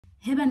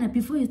Hebana,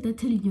 before you start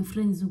telling your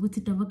friends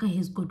Uguti Tabaka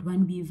has got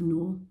one weave,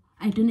 no,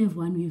 I don't have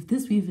one weave.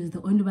 This weave is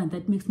the only one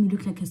that makes me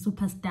look like a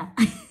superstar.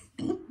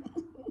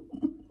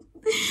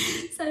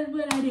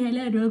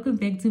 Hello and welcome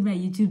back to my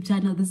YouTube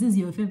channel. This is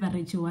your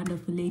favorite, your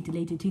wonderful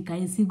lady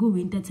guys. You go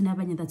winter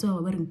tinabanya, that's why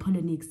we're wearing polo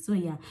necks. So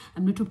yeah,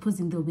 I'm not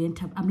opposing the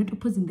winter. I'm not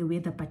opposing the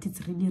weather, but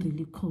it's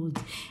really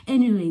cold.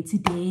 Anyway,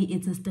 today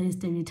it's a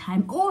story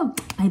time. Oh,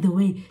 by the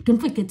way, don't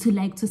forget to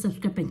like, to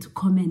subscribe, and to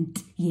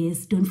comment.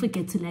 Yes, don't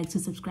forget to like, to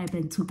subscribe,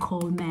 and to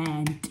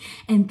comment.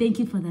 And thank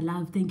you for the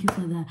love. Thank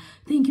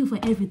you for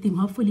everything.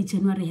 Hopefully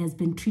January has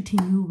been treating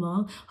you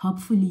well.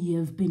 Hopefully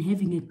you've been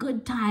having a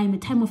good time, a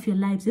time of your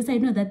lives. Yes, I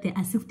know that there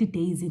are 60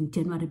 days in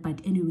January, but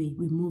anyway,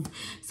 we move.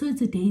 So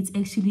today it's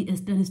actually a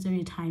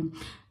story time.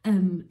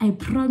 I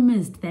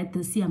promised that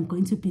this year I'm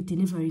going to be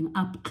delivering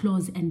up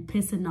close and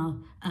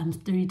personal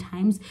story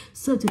times.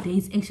 So today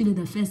is actually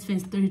the first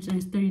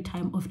story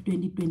time of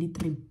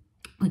 2023.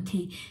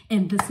 Okay,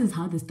 and this is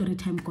how the story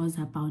time goes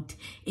about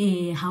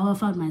how I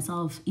found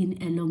myself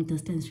in a long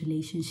distance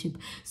relationship.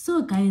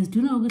 So guys, do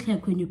you know,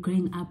 like when you're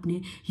growing up,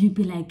 you'd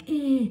be like,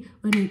 hey,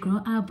 when I grow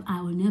up, I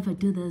will never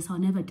do this, I'll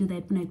never do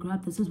that. When I grow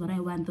up, this is what I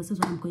want, this is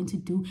what I'm going to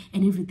do,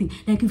 and everything.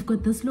 Like you've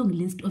got this long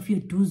list of your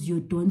do's, your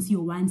don'ts,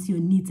 your wants, your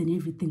needs, and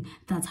everything.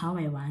 That's how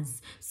I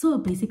was. So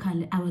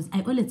basically, I always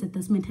had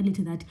this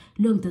mentality that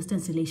long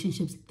distance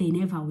relationships, they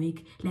never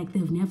work. Like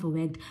they've never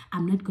worked.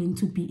 I'm not going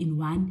to be in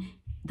one.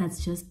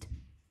 That's just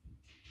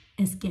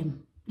a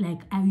scam.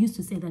 Like I used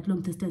to say that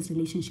long distance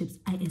relationships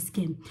are a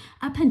scam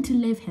up until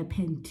life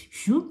happened.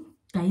 Sure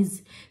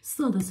guys,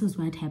 so this is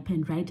what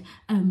happened, right?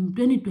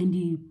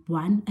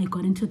 2021 I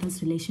got into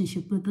this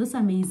relationship with this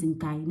amazing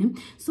guy.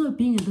 So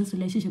being in this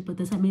relationship with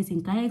this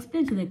amazing guy, I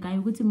explained to the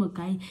guy,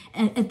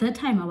 at that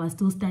time I was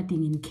still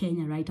studying in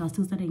Kenya, right? I was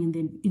still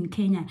studying in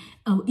Kenya.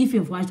 If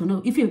you've watched, or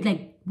no, if you've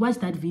watch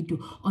that video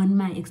on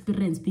my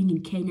experience being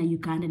in Kenya,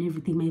 Uganda, and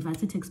everything, my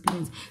varsity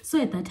experience.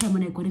 So at that time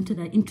when I got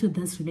into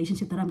this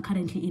relationship that I'm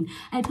currently in,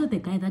 I told the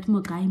guy that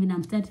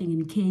I'm studying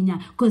in Kenya,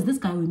 because this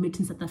guy we met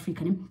in South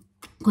Africa.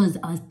 Because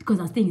I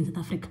was staying in South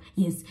Africa,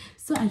 yes.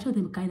 So I told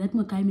the guy that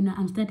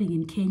I'm studying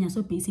in Kenya.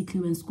 So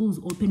basically when schools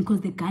open,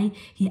 because the guy,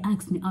 he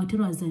asked me out, it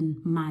was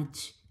in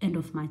March, end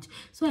of March.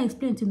 So I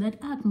explained to him that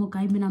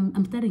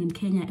I'm studying in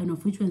Kenya, and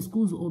of which when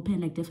schools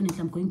open, like definitely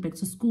I'm going back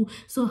to school.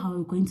 So how are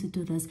we going to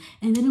do this?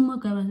 And then the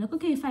guy was like,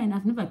 okay, fine,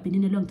 I've never been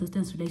in a long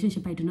distance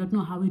relationship. I do not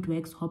know how it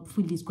works.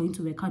 Hopefully it's going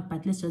to work out,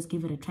 but let's just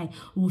give it a try.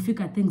 We'll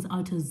figure things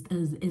out as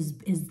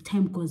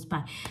time goes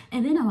by.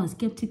 And then I was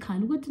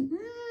skeptical.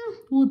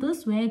 Will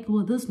this work?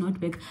 Will this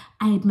not work?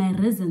 I had my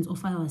reasons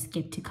of why I was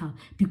skeptical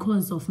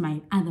because of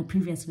my other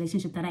previous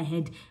relationship that I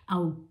had.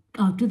 I'll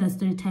do that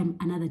story time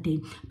another day.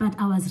 But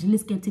I was really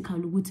skeptical.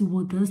 Will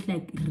this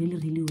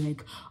really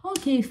work?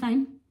 Okay,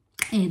 fine.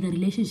 The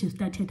relationship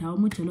started, how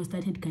Mujolo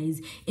started,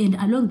 guys, and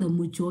along the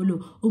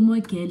Mujolo,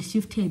 Umo girl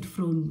shifted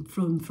from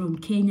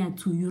Kenya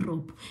to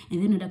Europe,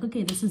 and then we're like,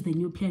 okay, this is the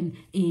new plan.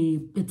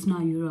 It's now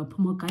Europe.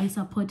 More guys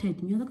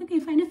supported me. I was like, okay,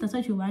 fine, if that's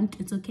what you want,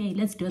 it's okay,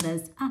 let's do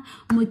this.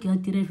 More girl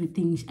did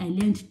everything. I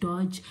learned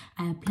Dutch,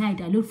 I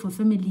applied, I looked for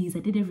families, I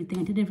did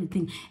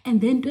everything,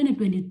 and then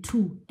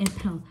 2022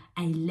 April,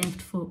 I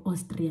left for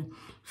Austria.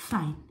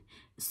 Fine.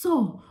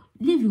 So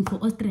leaving for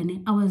Austria,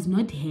 I was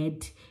not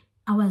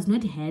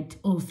ahead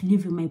of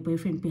leaving my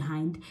boyfriend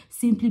behind,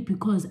 simply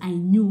because I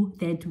knew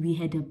that we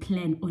had a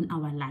plan on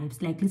our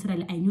lives. Like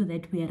literally, I knew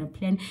that we had a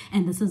plan,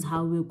 and this is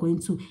how we were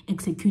going to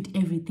execute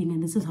everything,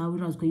 and this is how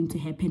it was going to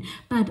happen.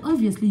 But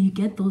obviously, you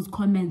get those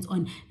comments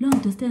on long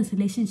distance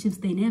relationships,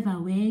 they never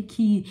work.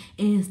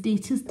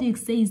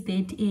 Statistics says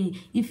that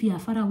if you are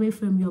far away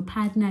from your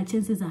partner,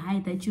 chances are high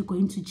that you're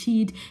going to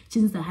cheat.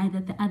 Chances are high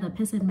that the other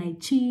person might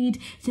cheat.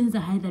 Chances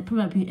are high that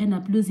probably you end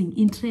up losing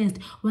interest.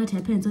 What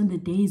happens on the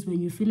days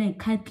when you feel like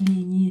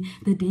cuddling,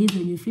 the days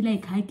when you feel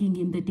like hugging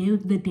him, the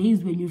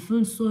days when you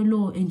feel so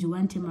low and you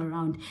want him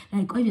around?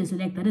 Like obviously,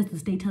 like that is the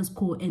status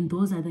quo, and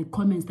those are the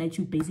comments that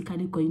you're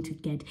basically going to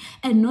get.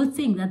 And not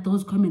saying that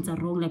those comments are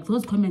wrong, like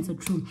those comments are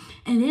true.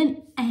 And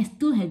then I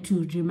still had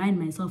to remind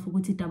myself,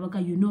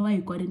 you know why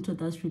you got into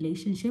this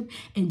relationship,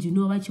 and you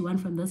know what you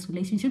want from this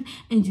relationship,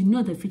 and you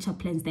know the future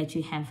plans that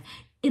you have,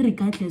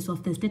 regardless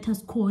of the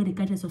status quo,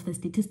 regardless of the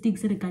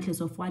statistics, regardless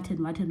of what.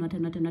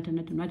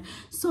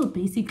 So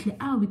basically,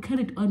 we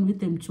carried on with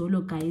them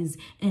Jolo, guys.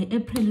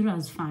 April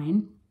was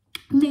fine.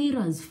 May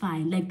was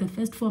fine. Like the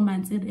first 4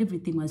 months,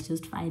 everything was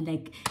just fine.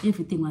 Like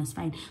everything was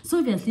fine. So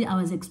obviously, I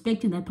was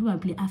expecting that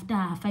probably after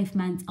 5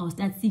 months, I'll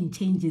start seeing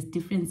changes,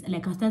 difference.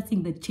 Like I'll start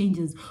seeing the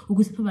changes.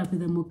 Because probably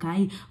the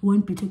Mokai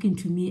won't be talking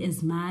to me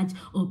as much,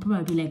 or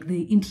probably like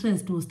the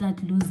interest will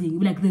start losing.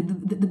 Like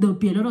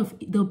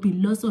there'll be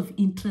loss of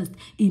interest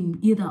in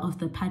either of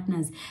the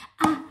partners.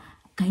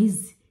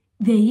 Guys,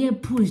 the year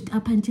pushed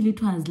up until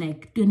it was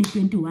like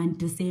 2021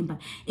 December,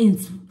 and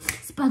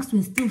sparks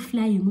were still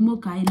flying.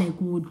 Guy like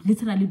would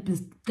literally be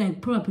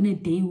like, probably in a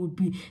day would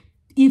be,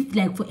 if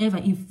like forever,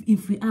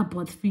 if we are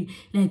both free,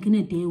 like in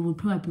a day we'll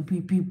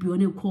probably be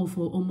on a call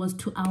for almost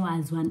 2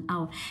 hours, 1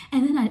 hour.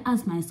 And then I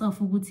asked myself,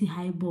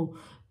 Haibo,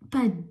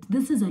 but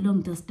this is a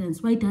long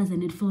distance. Why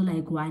doesn't it feel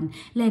like one?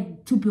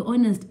 Like, to be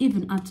honest,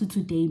 even up to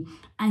today,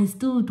 I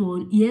still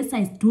don't. Yes,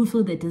 I do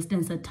feel the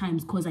distance at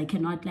times because I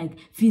cannot like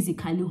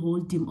physically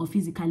hold him or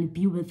physically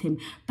be with him.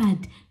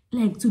 But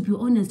like, to be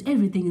honest,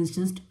 everything is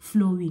just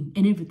flowing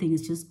and everything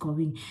is just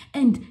going.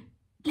 And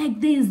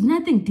like, there is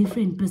nothing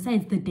different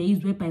besides the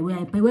days whereby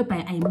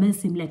I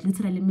miss him, like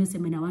literally miss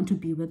him, and I want to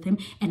be with him,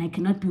 and I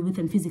cannot be with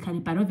him physically.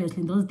 But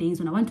obviously in those days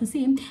when I want to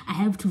see him, I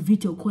have to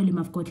video call him.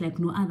 I've got like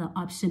no other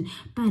option.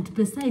 But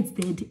besides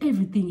that,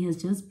 everything has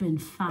just been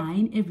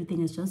fine. Everything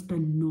has just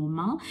been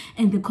normal.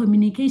 And the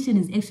communication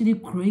is actually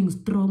growing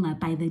stronger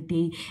by the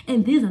day.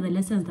 And these are the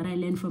lessons that I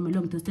learned from a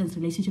long distance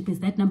relationship, is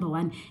that number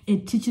one,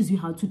 it teaches you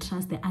how to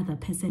trust the other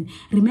person.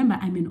 Remember,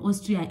 I'm in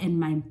Austria and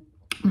my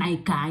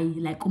guy,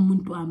 like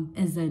umuntu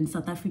is in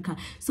South Africa.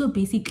 So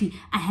basically,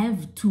 I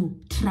have to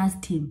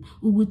trust him.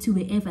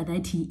 Wherever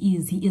that he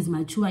is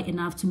mature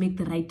enough to make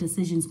the right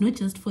decisions, not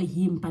just for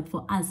him, but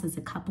for us as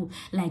a couple.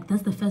 Like,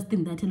 that's the first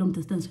thing that a long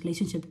distance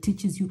relationship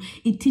teaches you.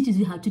 It teaches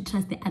you how to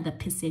trust the other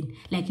person.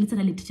 Like,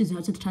 literally teaches you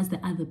how to trust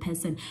the other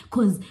person.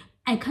 Because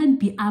I can't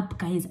be up,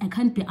 guys. I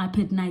can't be up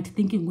at night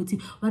thinking,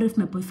 what if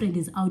my boyfriend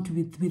is out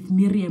with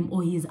Miriam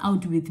or he's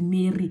out with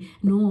Mary?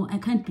 No, I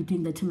can't be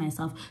doing that to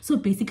myself. So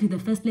basically, the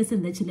first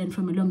lesson that you learn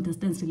from a long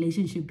distance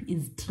relationship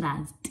is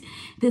trust.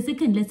 The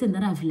second lesson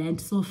that I've learned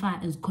so far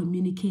is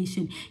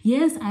communication.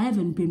 Yes, I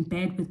haven't been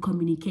bad with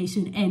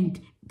communication, and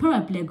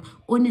probably like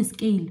on a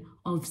scale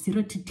of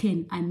 0 to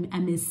 10,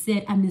 I'm a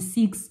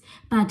 6,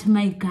 but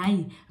my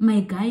guy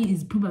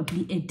is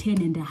probably a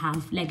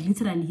 10.5. Like,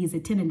 literally, he's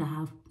a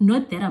 10.5.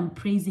 Not that I'm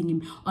praising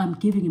him or I'm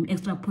giving him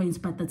extra points,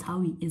 but that's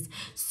how he is.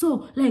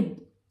 So like,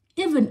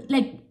 even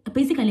like,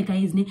 basically,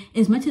 guys,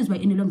 as much as we're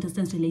in a long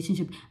distance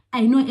relationship,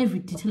 I know every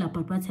detail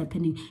about what's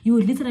happening. You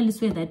would literally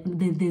swear that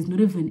there's not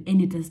even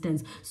any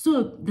distance.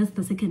 So that's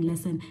the second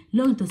lesson.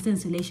 Long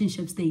distance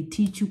relationships, they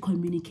teach you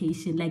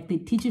communication. Like, they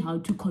teach you how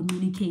to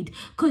communicate,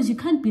 because you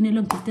can't be in a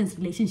long distance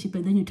relationship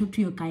and then you talk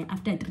to your guy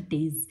after 3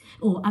 days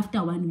or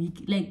after 1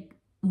 week. Like,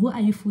 who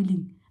are you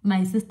fooling?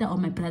 My sister or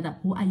my brother?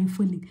 Who are you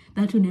fooling?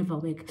 That will never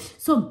work.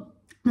 So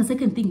the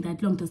second thing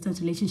that long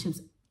distance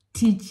relationships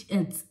teach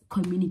is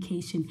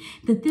communication.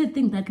 The third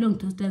thing that long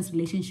distance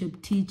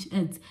relationship teach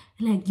is,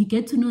 like, you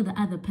get to know the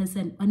other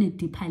person on a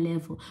deeper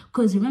level.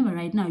 Because remember,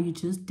 right now you're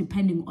just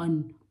depending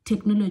on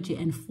technology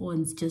and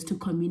phones just to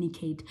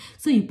communicate.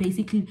 So you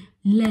basically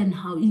learn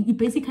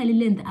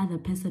the other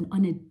person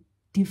on a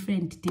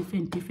different,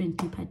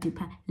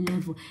 deeper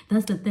level.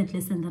 That's the third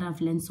lesson that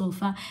I've learned so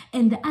far.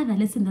 And the other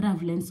lesson that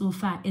I've learned so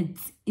far,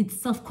 it's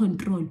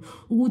self-control.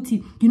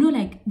 You know,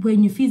 like,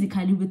 when you're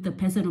physically with the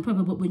person, or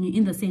probably when you're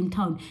in the same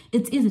town,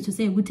 it's easy to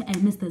say, I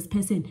miss this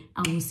person,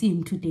 I will see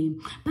him today.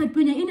 But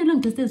when you're in a long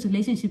distance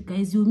relationship,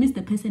 guys, you'll miss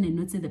the person and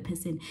not see the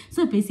person.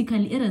 So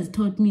basically, it has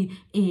taught me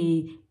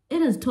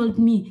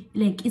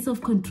like, it's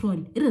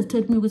self-control. It has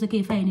taught me,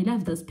 okay, fine, you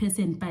love this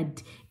person,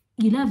 but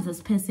you love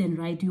this person,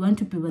 right? You want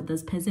to be with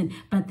this person,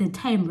 but the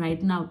time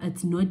right now,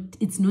 it's not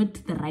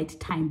the right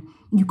time.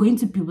 You're going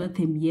to be with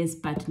him, yes,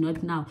 but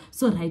not now.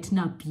 So right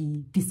now,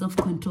 be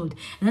self-controlled.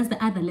 That's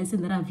the other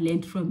lesson that I've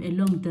learned from a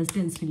long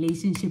distance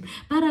relationship.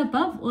 But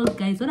above all,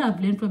 guys, what I've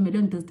learned from a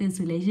long distance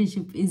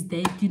relationship is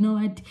that, you know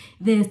what,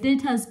 the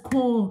status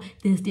quo,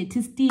 the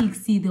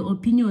statistics, the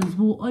opinions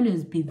will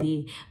always be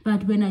there.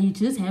 But when you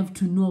just have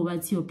to know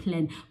what's your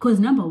plan. Because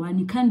number one,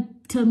 you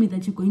can't tell me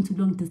that you're going to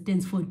long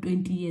distance for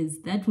 20 years.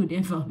 That would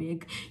never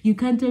work. You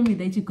can't tell me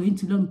that you're going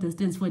to long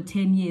distance for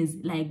 10 years.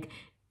 Like,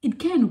 it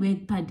can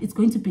work, but it's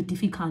going to be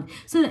difficult.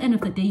 So at the end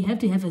of the day, you have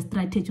to have a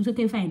strategy. It's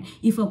okay, fine.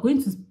 If we're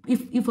going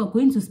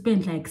to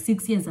spend like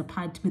 6 years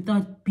apart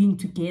without being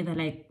together,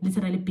 like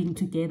literally being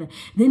together,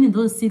 then in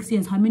those 6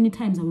 years, how many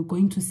times are we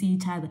going to see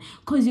each other?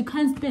 Because you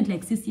can't spend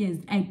like 6 years.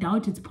 I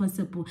doubt it's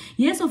possible.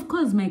 Yes, of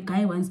course, my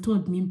guy once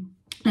told me,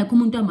 like,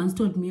 umuntu once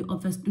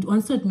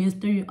told me a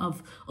story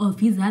of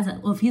his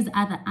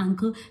other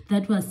uncle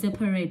that was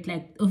separate,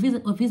 like of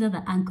his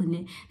other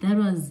uncle that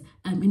was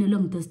in a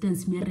long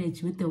distance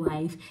marriage with the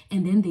wife,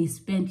 and then they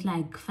spent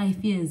like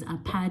 5 years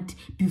apart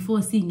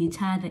before seeing each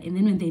other, and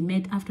then when they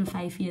met after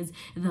 5 years,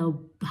 the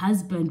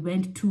husband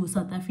went to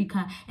South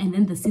Africa, and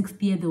then the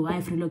 6th year the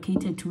wife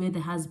relocated to where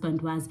the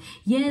husband was.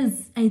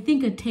 Yes, I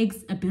think it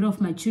takes a bit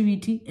of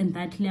maturity in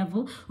that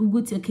level.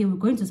 Okay, we're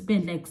going to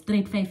spend like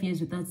straight 5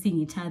 years without seeing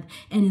each other,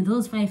 and in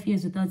those 5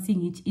 years without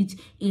seeing each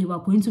we're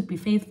going to be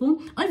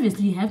faithful.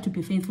 Obviously, you have to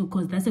be faithful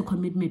because that's a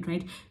commitment,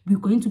 right? We're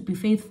going to be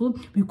faithful,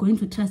 we're going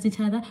to trust each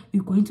other,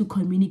 we're going to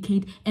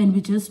communicate, and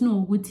we just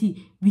know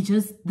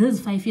this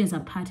 5 years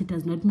apart, it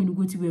does not mean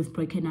we have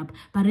broken up,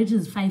 but it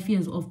is 5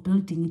 years of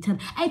building each other.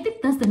 I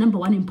think that's the number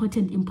one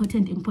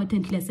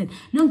important lesson.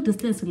 Long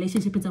distance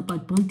relationship is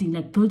about building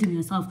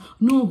yourself.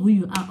 Know who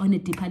you are on a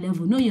deeper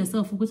level. Know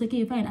yourself. Because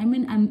okay, fine, I'm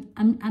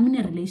in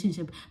a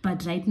relationship,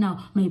 but right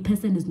now my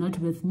person is not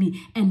with me.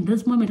 and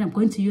this moment I'm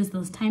going to use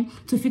this time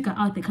to figure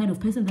out the kind of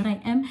person that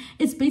I am.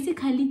 It's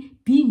basically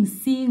being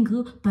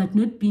single, but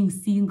not being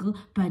single,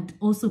 but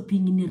also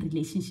being in a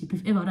relationship,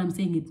 if ever what I'm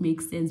saying it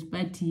makes sense.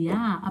 But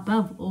yeah,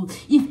 above all,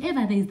 if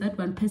ever there is that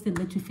one person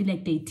that you feel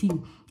like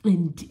dating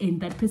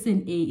and that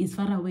person is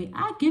far away,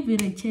 give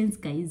it a chance,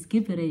 guys.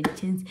 Give it a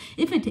chance.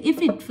 If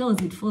it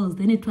fails, it falls.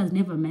 Then it was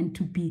never meant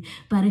to be.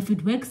 But if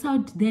it works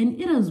out, then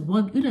it has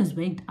worked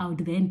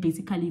out. Then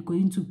basically you're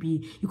going to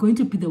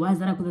be the ones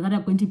that are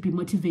going to be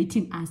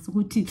motivating us.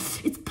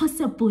 It's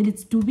possible.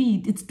 It's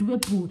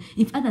doable.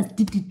 If others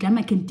did it,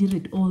 Gamma can do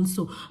it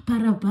also.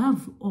 But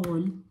above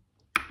all,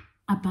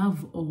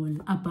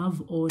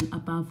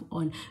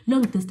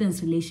 long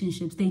distance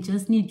relationships, they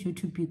just need you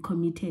to be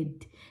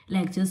committed.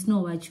 Like, just know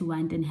what you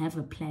want and have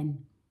a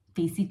plan,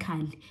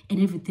 basically,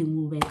 and everything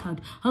will work out.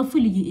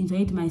 Hopefully you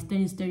enjoyed my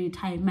story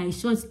time, my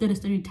short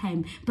story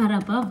time. But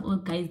above all,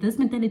 guys, this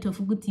mentality of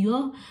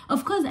Uguti,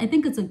 of course I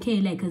think it's okay,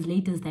 like as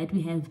late as that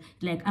we have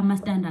like I'm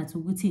standards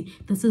Uguti,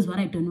 this is what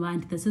I don't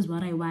want, this is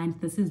what I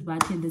want, this is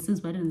what, and this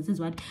is what, and this is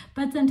what.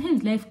 But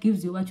sometimes life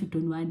gives you what you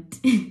don't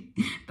want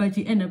but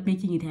you end up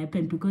making it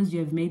happen because you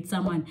have made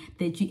someone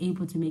that you're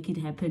able to make it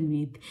happen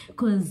with.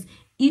 Because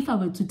if I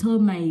were to tell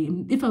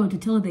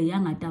the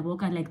young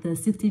Taboka, like the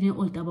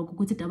 16-year-old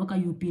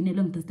Taboka, you've been in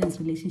a long distance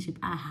relationship,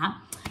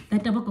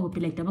 that Taboka would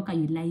be like, Taboka,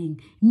 you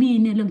lying. Me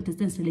in a long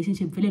distance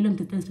relationship, very long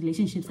distance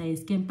relationships, I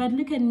escaped. But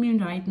look at me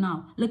right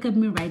now.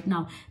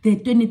 The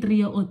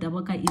 23-year-old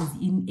Taboka is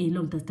in a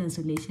long distance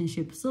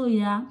relationship. So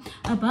yeah,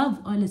 above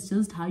all, it's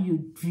just how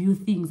you view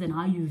things and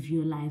how you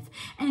view life.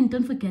 And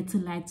don't forget to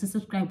like, to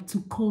subscribe,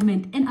 to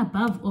comment. And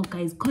above all,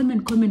 guys,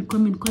 comment. I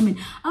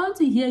want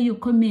to hear your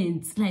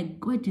comments.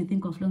 Like, what do you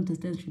think of long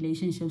distance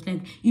relationships?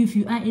 Like, if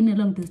you are in a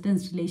long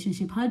distance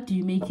relationship, how do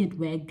you make it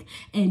work?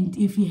 And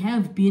if you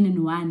have been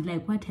in one,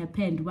 like, what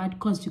happened, what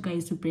caused you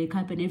guys to break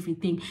up and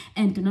everything?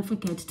 And do not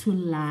forget to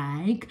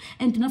like,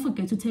 and do not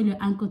forget to tell your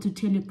uncle, to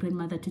tell your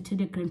grandmother, to tell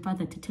your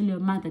grandfather, to tell your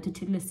mother, to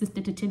tell your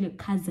sister, to tell your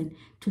cousin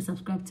to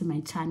subscribe to my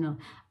channel.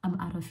 I'm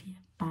out of here.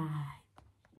 Bye.